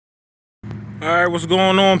Alright, what's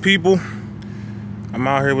going on, people? I'm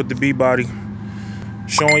out here with the B-Body,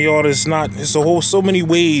 showing y'all there's so many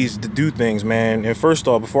ways to do things, man. And first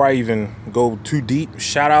off, before I even go too deep,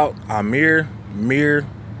 shout out Amir,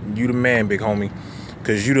 you the man, big homie.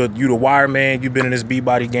 Cause you the wire man, you've been in this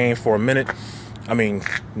B-Body game for a minute. I mean,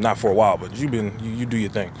 not for a while, but you do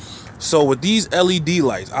your thing. So with these LED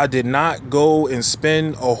lights, I did not go and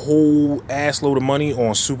spend a whole ass load of money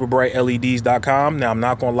on superbrightleds.com. Now, I'm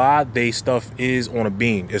not gonna lie, they stuff is on a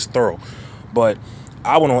beam, it's thorough. But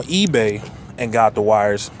I went on eBay and got the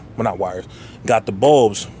wires, well, not wires, got the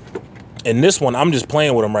bulbs. And this one, I'm just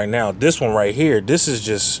playing with them right now. This one right here, this is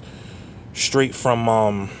just straight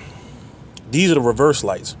from, these are the reverse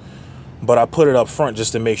lights. But I put it up front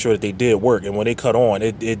just to make sure that they did work. And when they cut on,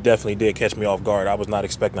 it definitely did catch me off guard. I was not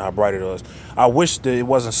expecting how bright it was. I wish that it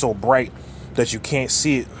wasn't so bright that you can't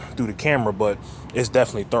see it through the camera, but it's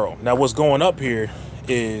definitely thorough. Now, what's going up here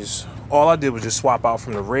is all I did was just swap out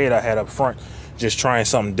from the red I had up front, just trying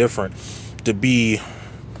something different to be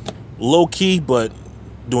low key, but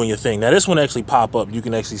doing your thing. Now, this one actually pop up. You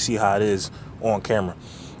can actually see how it is on camera.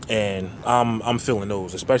 And I'm feeling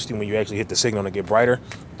those, especially when you actually hit the signal to get brighter,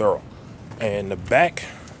 thorough. And the back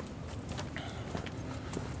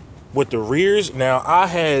with the rears, now I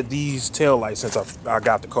had these tail lights since I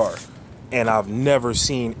got the car, and I've never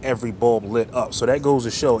seen every bulb lit up. So that goes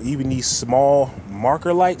to show, even these small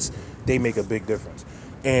marker lights, they make a big difference.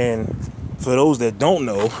 And for those that don't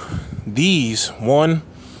know, these 1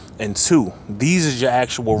 and 2, these is your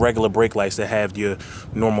actual regular brake lights that have your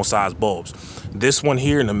normal size bulbs. This one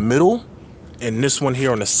here in the middle and this one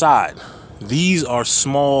here on the side, these are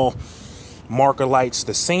small marker lights,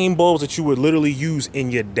 the same bulbs that you would literally use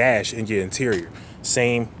in your dash, in your interior,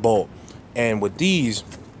 same bulb. And with these,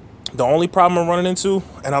 the only problem I'm running into,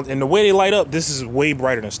 and the way they light up, this is way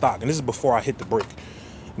brighter than stock, and this is before I hit the brake.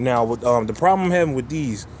 Now, with the problem I'm having with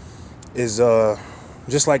these is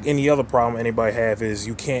just like any other problem anybody have, is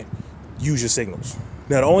you can't use your signals.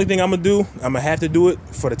 Now, the only thing I'm gonna do, I'm gonna have to do it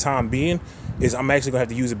for the time being, is I'm actually gonna have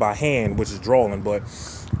to use it by hand, which is drawing. But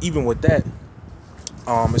even with that,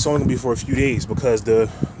 it's only gonna be for a few days, because the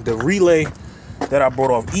relay that I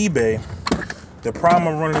bought off eBay, the problem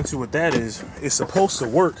I'm running into with that is it's supposed to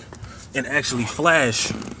work and actually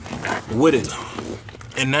flash with it.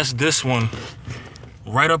 And that's this one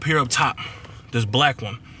right up here up top, this black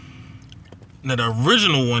one. Now, the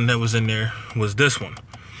original one that was in there was this one.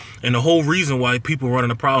 And the whole reason why people run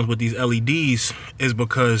into problems with these LEDs is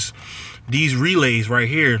because these relays right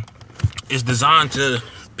here is designed to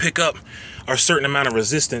pick up a certain amount of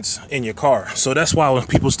resistance in your car. So that's why when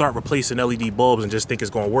people start replacing LED bulbs and just think it's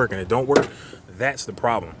going to work and it don't work, that's the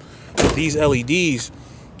problem. With these LEDs,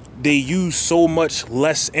 they use so much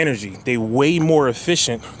less energy. They way more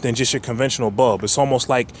efficient than just your conventional bulb. It's almost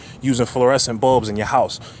like using fluorescent bulbs in your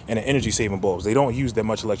house and an energy saving bulbs. They don't use that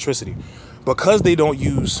much electricity. Because they don't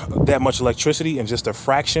use that much electricity and just a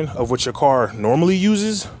fraction of what your car normally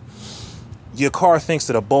uses, your car thinks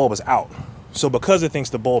that a bulb is out. So because it thinks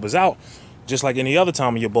the bulb is out, just like any other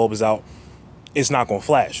time when your bulb is out, it's not going to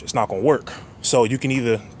flash. It's not going to work. So you can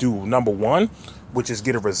either do number one, which is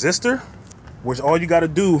get a resistor, which all you got to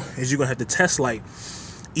do is you're going to have to test light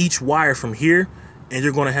each wire from here, and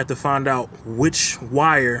you're going to have to find out which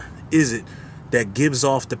wire is it that gives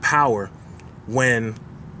off the power when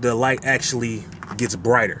the light actually gets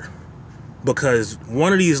brighter. Because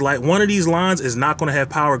one of these lines is not going to have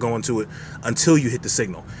power going to it until you hit the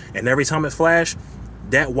signal. And every time it flashes,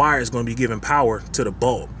 that wire is going to be giving power to the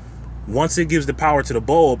bulb. Once it gives the power to the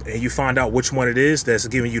bulb and you find out which one it is that's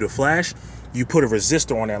giving you the flash, you put a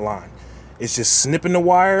resistor on that line. It's just snipping the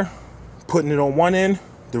wire, putting it on one end,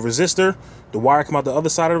 the resistor, the wire come out the other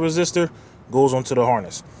side of the resistor, goes onto the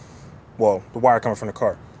harness. Well, the wire coming from the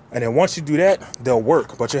car. And then once you do that, they'll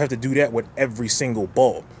work, but you have to do that with every single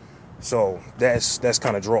bulb. So that's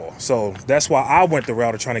kind of draw. So that's why I went the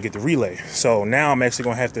route of trying to get the relay. So now I'm actually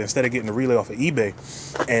gonna have to, instead of getting the relay off of eBay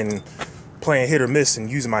and playing hit or miss and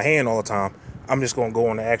using my hand all the time, I'm just gonna go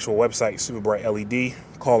on the actual website, Super Bright LED,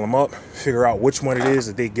 call them up, figure out which one it is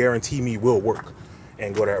that they guarantee me will work,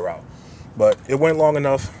 and go that route. But it went long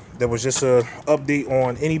enough. There was just a update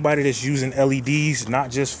on anybody that's using LEDs, not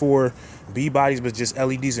just for B-Bodies, but just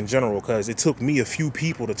LEDs in general, because it took me a few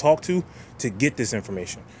people to talk to get this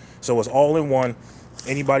information. So it's all in one.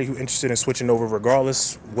 Anybody who's interested in switching over,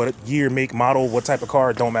 regardless what year, make, model, what type of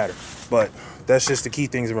car, it don't matter. But that's just the key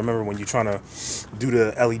things to remember when you're trying to do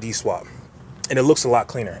the LED swap. And it looks a lot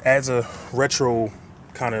cleaner. Adds a retro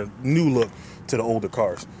kind of new look to the older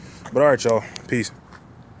cars. But all right, y'all. Peace.